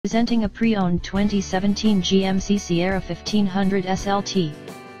Presenting a pre-owned 2017 GMC Sierra 1500 SLT.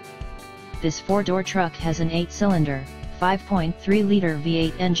 This four-door truck has an 8-cylinder, 5.3-liter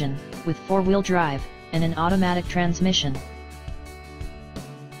V8 engine, with four-wheel drive, and an automatic transmission.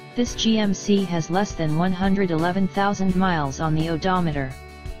 This GMC has less than 111,000 miles on the odometer.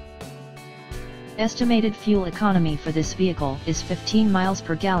 Estimated fuel economy for this vehicle is 15 miles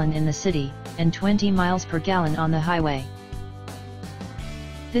per gallon in the city, and 20 miles per gallon on the highway.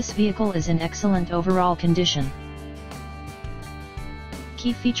 This vehicle is in excellent overall condition.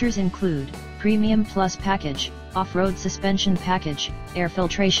 Key features include Premium Plus package, off-road suspension package, air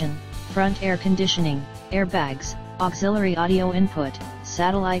filtration, front air conditioning, airbags, auxiliary audio input,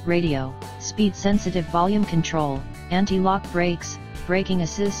 satellite radio, speed-sensitive volume control, anti-lock brakes, braking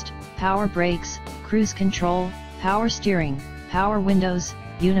assist, power brakes, cruise control, power steering, power windows,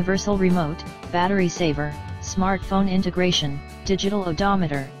 universal remote, battery saver, smartphone integration, digital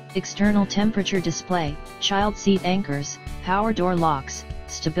odometer, external temperature display, child seat anchors, power door locks,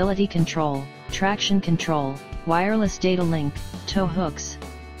 stability control, traction control, wireless data link, tow hooks,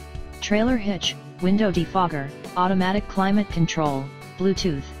 trailer hitch, window defogger, automatic climate control,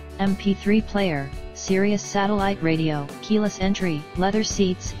 Bluetooth, MP3 player, Sirius satellite radio, keyless entry, leather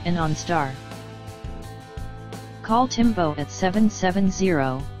seats, and OnStar. Call Timbo at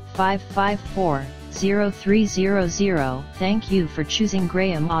 770-554-0300. Thank you for choosing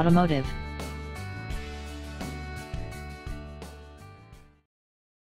Graham Automotive.